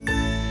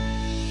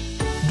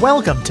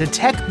Welcome to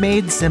Tech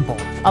Made Simple,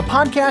 a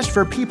podcast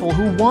for people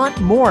who want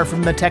more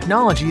from the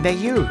technology they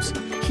use.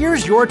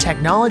 Here's your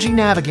technology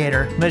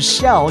navigator,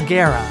 Michelle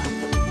Guerra.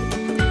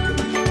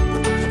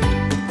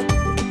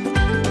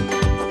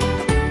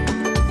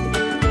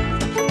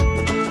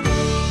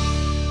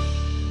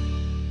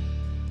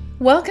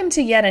 Welcome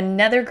to yet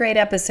another great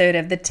episode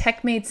of the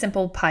Tech Made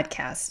Simple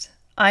podcast.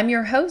 I'm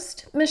your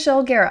host,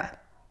 Michelle Guerra.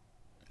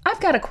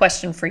 I've got a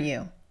question for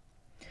you.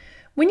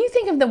 When you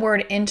think of the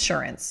word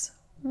insurance,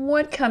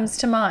 what comes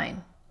to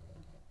mind?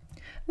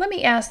 Let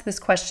me ask this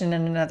question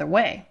in another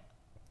way.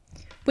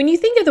 When you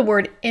think of the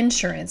word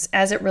insurance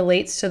as it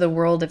relates to the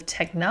world of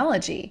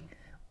technology,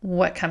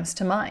 what comes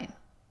to mind?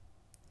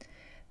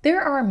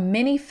 There are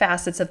many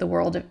facets of the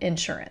world of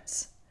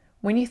insurance.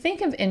 When you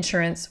think of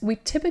insurance, we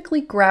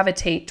typically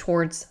gravitate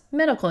towards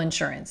medical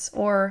insurance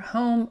or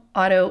home,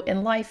 auto,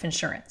 and life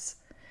insurance.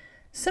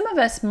 Some of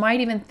us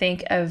might even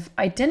think of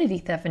identity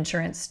theft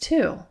insurance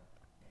too.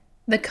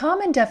 The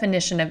common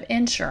definition of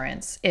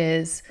insurance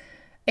is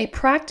a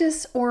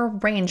practice or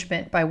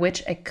arrangement by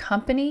which a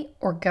company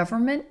or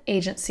government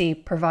agency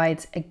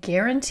provides a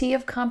guarantee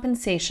of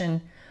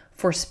compensation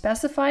for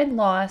specified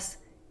loss,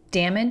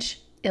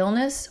 damage,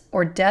 illness,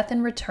 or death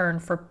in return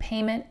for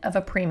payment of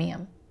a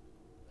premium.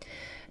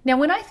 Now,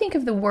 when I think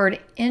of the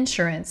word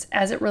insurance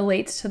as it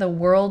relates to the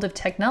world of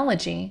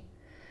technology,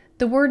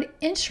 the word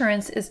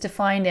insurance is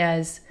defined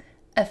as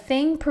a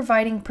thing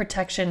providing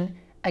protection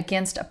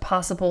against a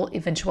possible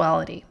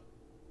eventuality.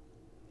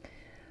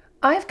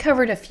 I've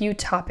covered a few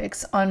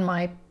topics on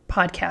my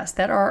podcast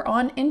that are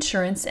on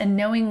insurance and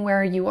knowing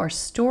where you are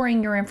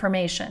storing your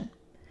information,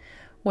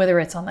 whether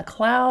it's on the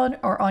cloud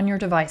or on your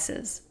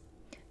devices.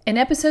 In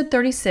episode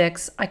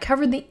 36, I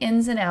covered the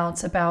ins and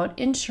outs about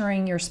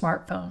insuring your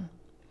smartphone.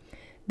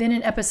 Then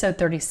in episode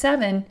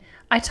 37,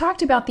 I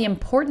talked about the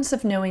importance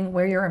of knowing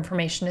where your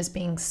information is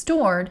being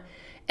stored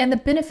and the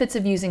benefits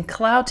of using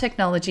cloud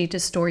technology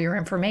to store your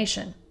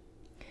information.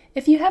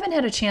 If you haven't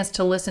had a chance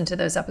to listen to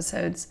those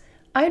episodes,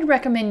 I'd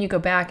recommend you go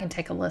back and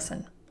take a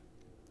listen.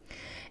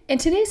 In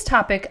today's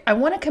topic, I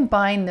want to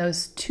combine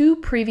those two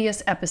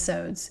previous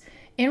episodes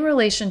in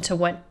relation to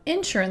what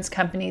insurance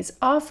companies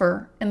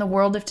offer in the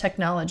world of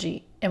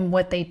technology and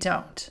what they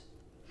don't,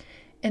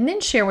 and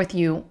then share with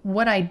you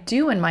what I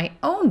do in my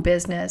own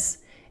business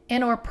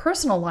and or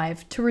personal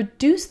life to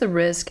reduce the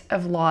risk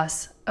of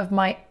loss of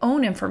my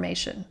own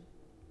information.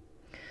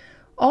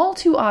 All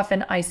too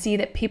often, I see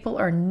that people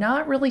are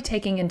not really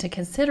taking into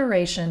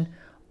consideration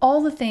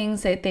all the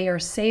things that they are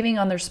saving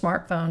on their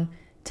smartphone,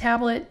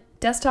 tablet,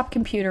 desktop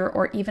computer,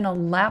 or even a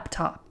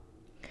laptop.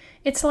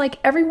 It's like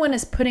everyone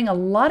is putting a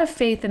lot of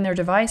faith in their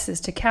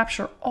devices to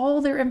capture all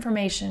their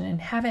information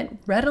and have it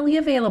readily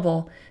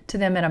available to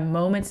them at a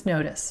moment's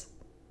notice.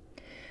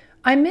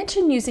 I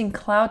mentioned using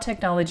cloud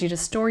technology to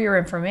store your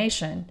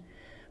information,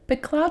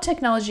 but cloud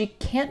technology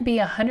can't be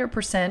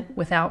 100%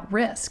 without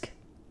risk.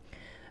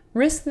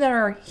 Risks that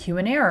are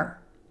human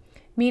error,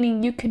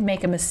 meaning you could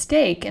make a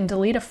mistake and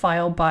delete a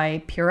file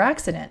by pure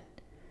accident.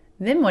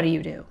 Then what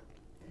do?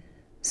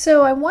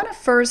 So I want to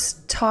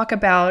first talk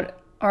about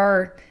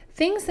our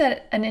things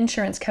that an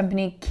insurance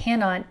company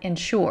cannot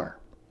insure.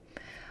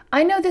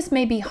 I know this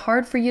may be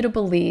hard for you to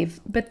believe,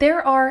 but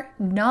there are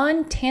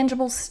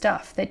non-tangible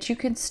stuff that you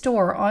can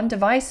store on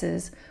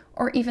devices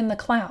or even the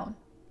cloud.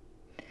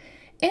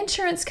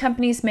 Insurance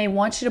companies may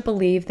want you to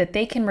believe that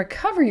they can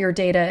recover your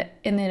data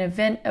in the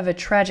event of a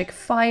tragic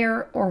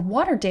fire or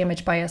water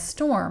damage by a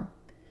storm.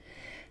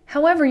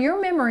 However, your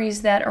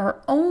memories that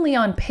are only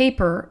on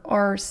paper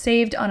or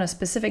saved on a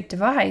specific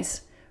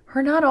device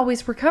are not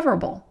always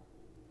recoverable.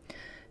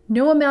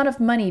 No amount of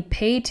money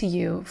paid to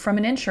you from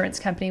an insurance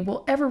company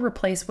will ever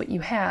replace what you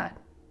had.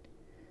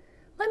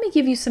 Let me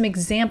give you some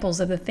examples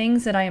of the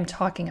things that I am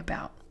talking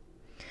about.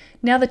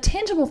 Now, the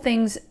tangible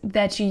things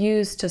that you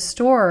use to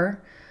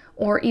store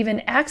or even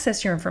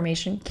access your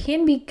information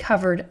can be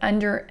covered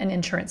under an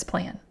insurance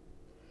plan.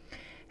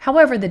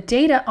 However, the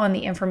data on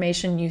the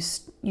information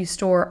you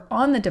store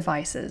on the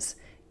devices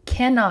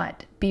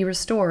cannot be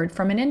restored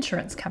from an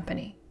insurance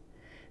company.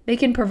 They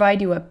can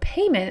provide you a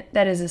payment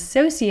that is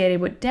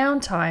associated with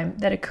downtime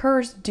that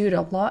occurs due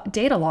to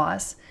data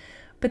loss,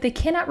 but they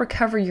cannot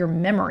recover your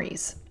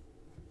memories.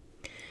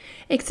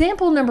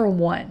 Example number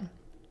 1.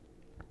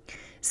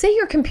 Say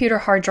your computer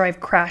hard drive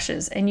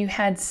crashes and you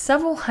had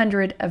several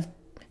hundred of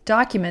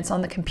documents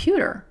on the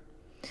computer.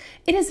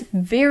 It is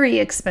very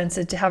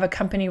expensive to have a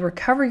company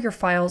recover your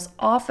files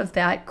off of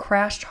that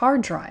crashed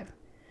hard drive.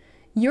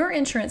 Your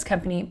insurance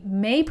company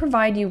may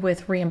provide you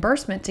with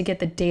reimbursement to get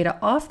the data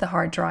off the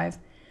hard drive,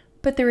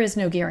 but there is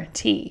no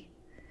guarantee.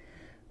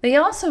 They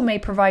also may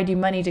provide you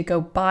money to go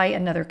buy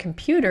another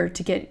computer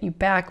to get you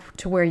back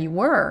to where you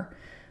were,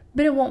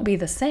 but it won't be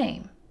the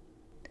same.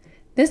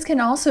 This can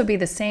also be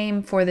the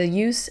same for the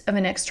use of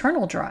an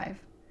external drive.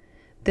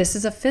 This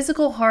is a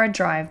physical hard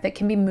drive that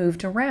can be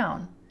moved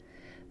around.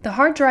 The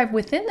hard drive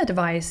within the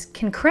device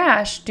can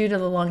crash due to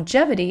the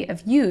longevity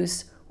of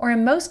use, or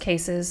in most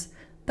cases,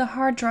 the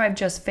hard drive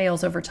just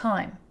fails over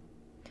time.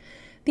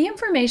 The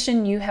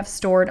information you have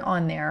stored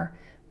on there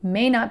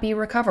may not be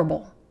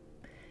recoverable.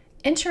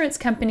 Insurance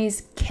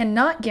companies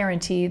cannot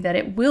guarantee that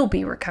it will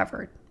be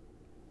recovered.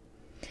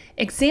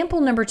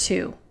 Example number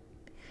 2.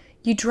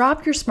 You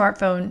drop your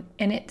smartphone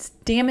and it's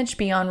damaged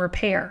beyond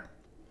repair.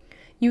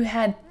 You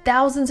had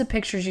thousands of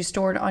pictures you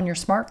stored on your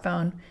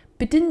smartphone,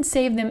 but didn't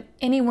save them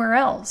anywhere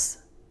else.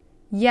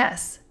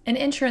 Yes, an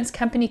insurance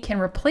company can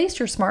replace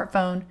your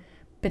smartphone,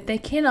 but they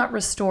cannot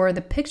restore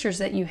the pictures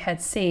that you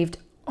had saved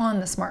on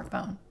the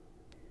smartphone.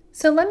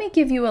 So let me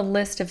give you a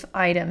list of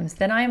items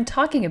that I am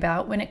talking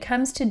about when it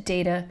comes to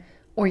data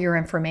or your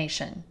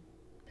information.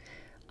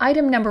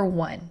 Item number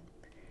 1,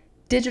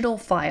 digital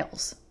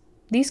files.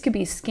 These could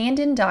be scanned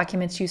in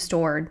documents you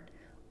stored,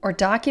 or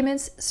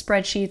documents,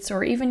 spreadsheets,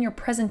 or even your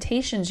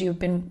presentations you've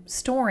been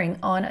storing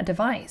on a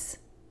device.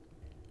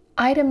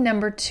 Item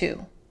number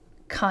 2,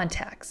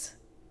 contacts.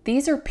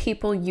 These are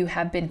people you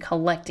have been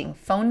collecting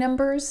phone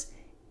numbers,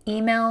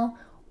 email,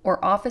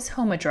 or office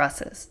home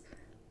addresses,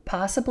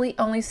 possibly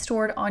only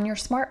stored on your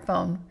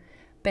smartphone,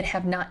 but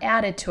have not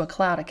added to a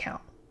cloud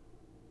account.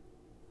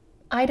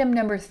 Item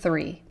number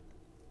 3,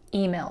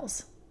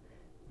 emails.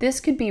 This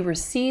could be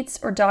receipts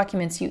or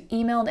documents you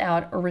emailed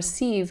out or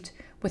received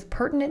with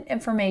pertinent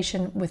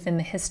information within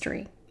the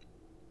history.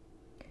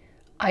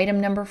 Item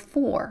number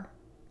 4,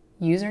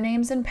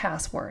 usernames and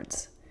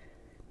passwords.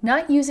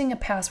 Not using a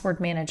password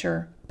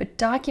manager, but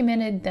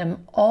documented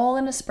them all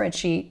in a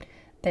spreadsheet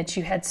that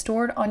you had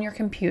stored on your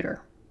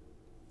computer.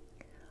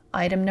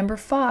 Item number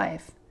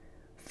 5,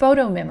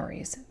 photo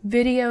memories,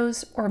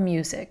 videos, or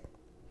music.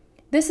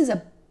 This is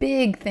a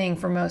big thing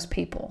for most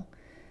people.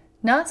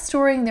 Not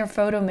storing their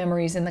photo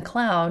memories in the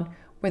cloud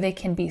where they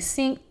can be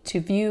synced to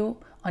view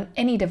on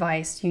any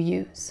device you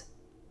use.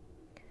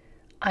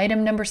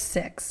 Item number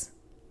 6,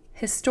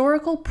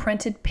 historical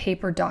printed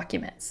paper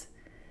documents.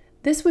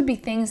 This would be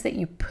things that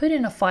you put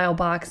in a file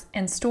box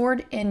and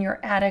stored in your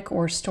attic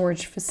or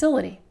storage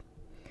facility.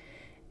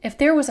 If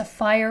there was a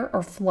fire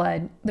or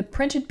flood, the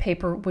printed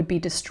paper would be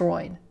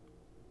destroyed.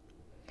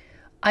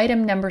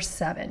 Item number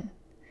 7,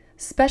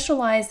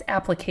 specialized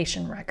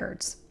application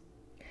records.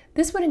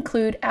 This would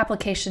include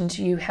applications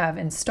you have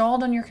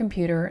installed on your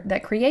computer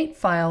that create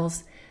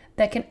files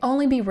that can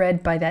only be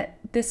read by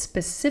this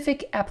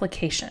specific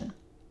application.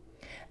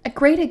 A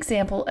great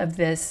example of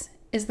this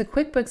is the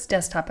QuickBooks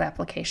desktop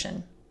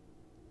application.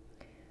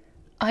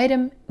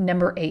 Item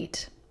number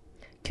 8,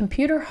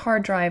 computer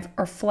hard drive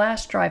or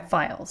flash drive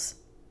files.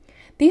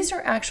 These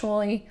are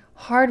actually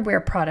hardware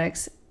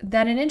products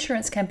that an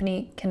insurance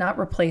company cannot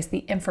replace the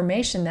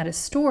information that is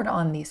stored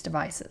on these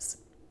devices.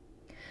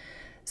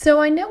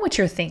 So I know what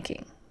you're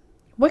thinking.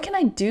 What can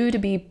I do to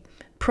be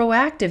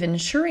proactive in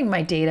ensuring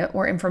my data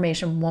or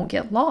information won't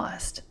get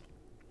lost?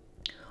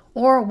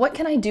 Or what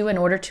can I do in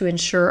order to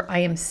ensure I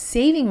am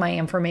saving my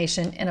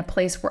information in a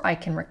place where I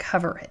can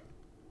recover it?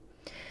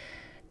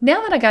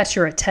 Now that I got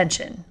your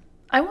attention,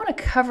 I want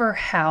to cover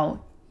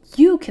how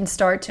you can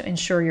start to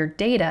ensure your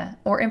data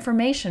or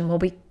information will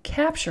be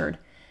captured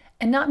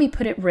and not be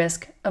put at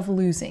risk of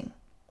losing.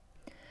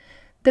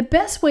 The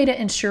best way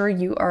to ensure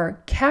you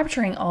are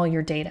capturing all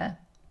your data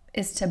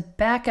is to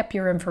back up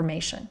your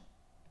information.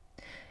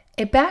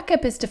 A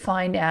backup is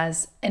defined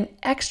as an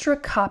extra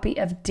copy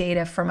of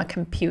data from a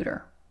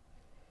computer.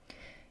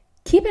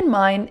 Keep in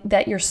mind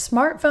that your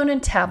smartphone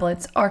and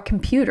tablets are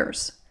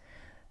computers,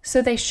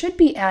 so they should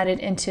be added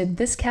into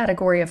this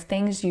category of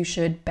things you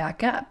should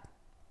back up.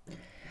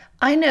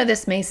 I know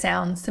this may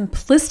sound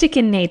simplistic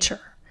in nature,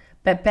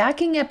 but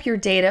backing up your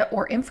data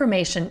or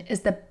information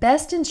is the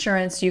best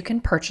insurance you can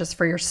purchase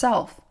for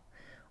yourself.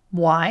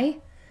 Why?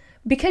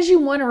 Because you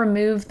want to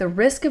remove the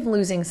risk of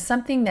losing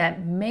something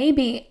that may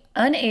be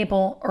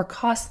unable or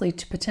costly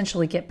to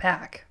potentially get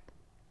back.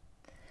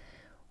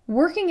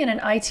 Working in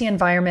an IT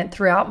environment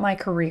throughout my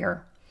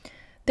career,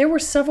 there were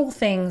several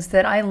things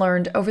that I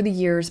learned over the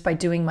years by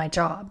doing my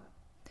job.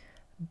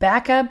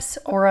 Backups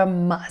are a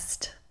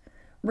must.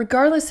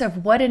 Regardless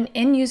of what an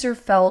end user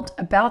felt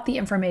about the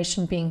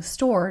information being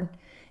stored,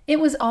 it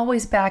was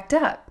always backed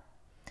up.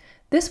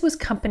 This was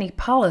company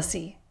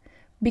policy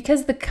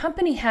because the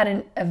company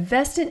had a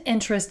vested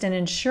interest in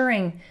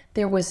ensuring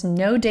there was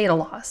no data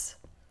loss.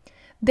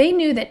 They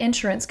knew that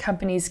insurance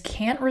companies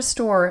can't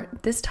restore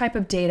this type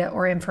of data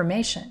or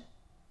information.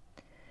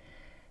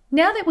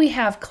 Now that we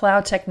have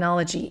cloud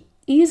technology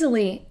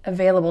easily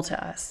available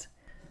to us,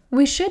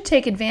 we should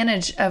take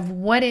advantage of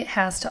what it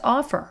has to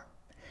offer.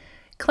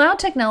 Cloud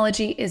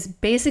technology is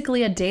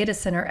basically a data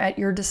center at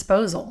your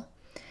disposal,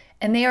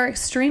 and they are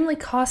extremely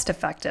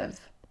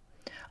cost-effective.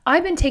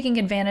 I've been taking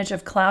advantage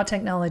of cloud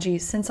technology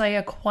since I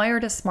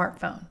acquired a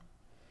smartphone.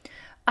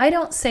 I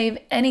don't save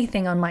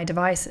anything on my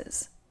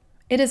devices.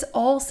 It is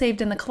all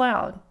saved in the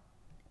cloud.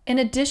 In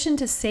addition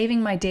to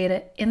saving my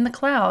data in the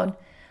cloud,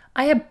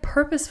 I have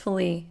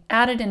purposefully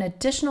added an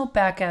additional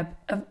backup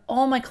of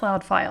all my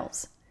cloud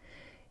files,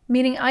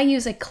 meaning I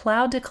use a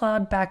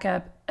cloud-to-cloud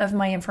backup of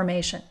my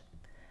information,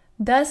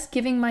 thus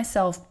giving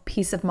myself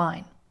peace of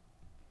mind.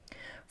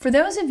 For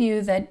those of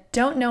you that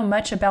don't know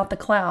much about the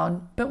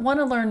cloud but want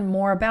to learn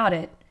more about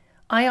it,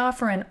 I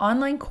offer an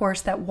online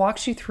course that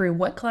walks you through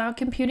what cloud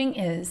computing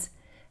is,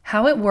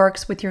 how it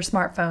works with your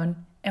smartphone,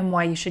 and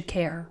why you should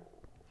care.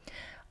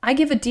 I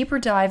give a deeper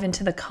dive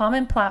into the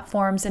common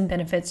platforms and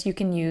benefits you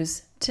can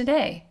use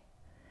today.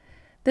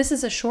 This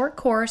is a short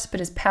course but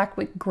is packed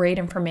with great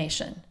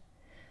information.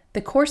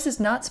 The course is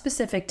not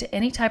specific to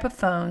any type of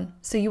phone,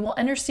 so you will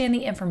understand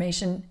the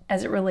information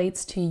as it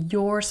relates to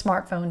your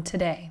smartphone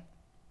today.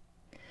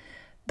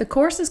 The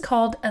course is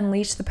called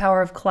Unleash the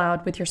Power of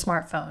Cloud with Your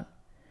Smartphone.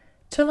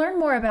 To learn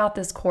more about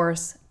this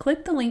course,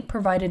 click the link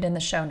provided in the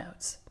show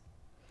notes.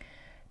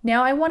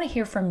 Now I want to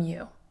hear from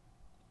you.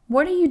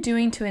 What are you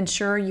doing to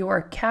ensure you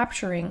are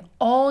capturing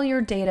all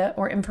your data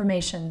or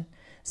information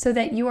so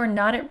that you are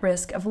not at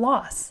risk of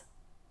loss?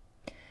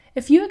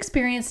 If you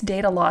experienced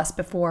data loss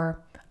before,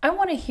 I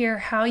want to hear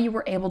how you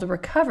were able to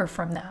recover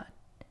from that.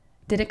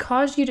 Did it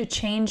cause you to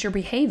change your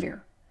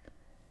behavior?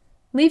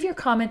 Leave your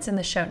comments in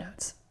the show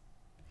notes.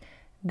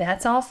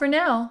 That's all for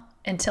now.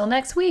 Until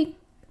next week,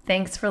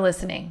 thanks for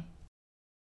listening.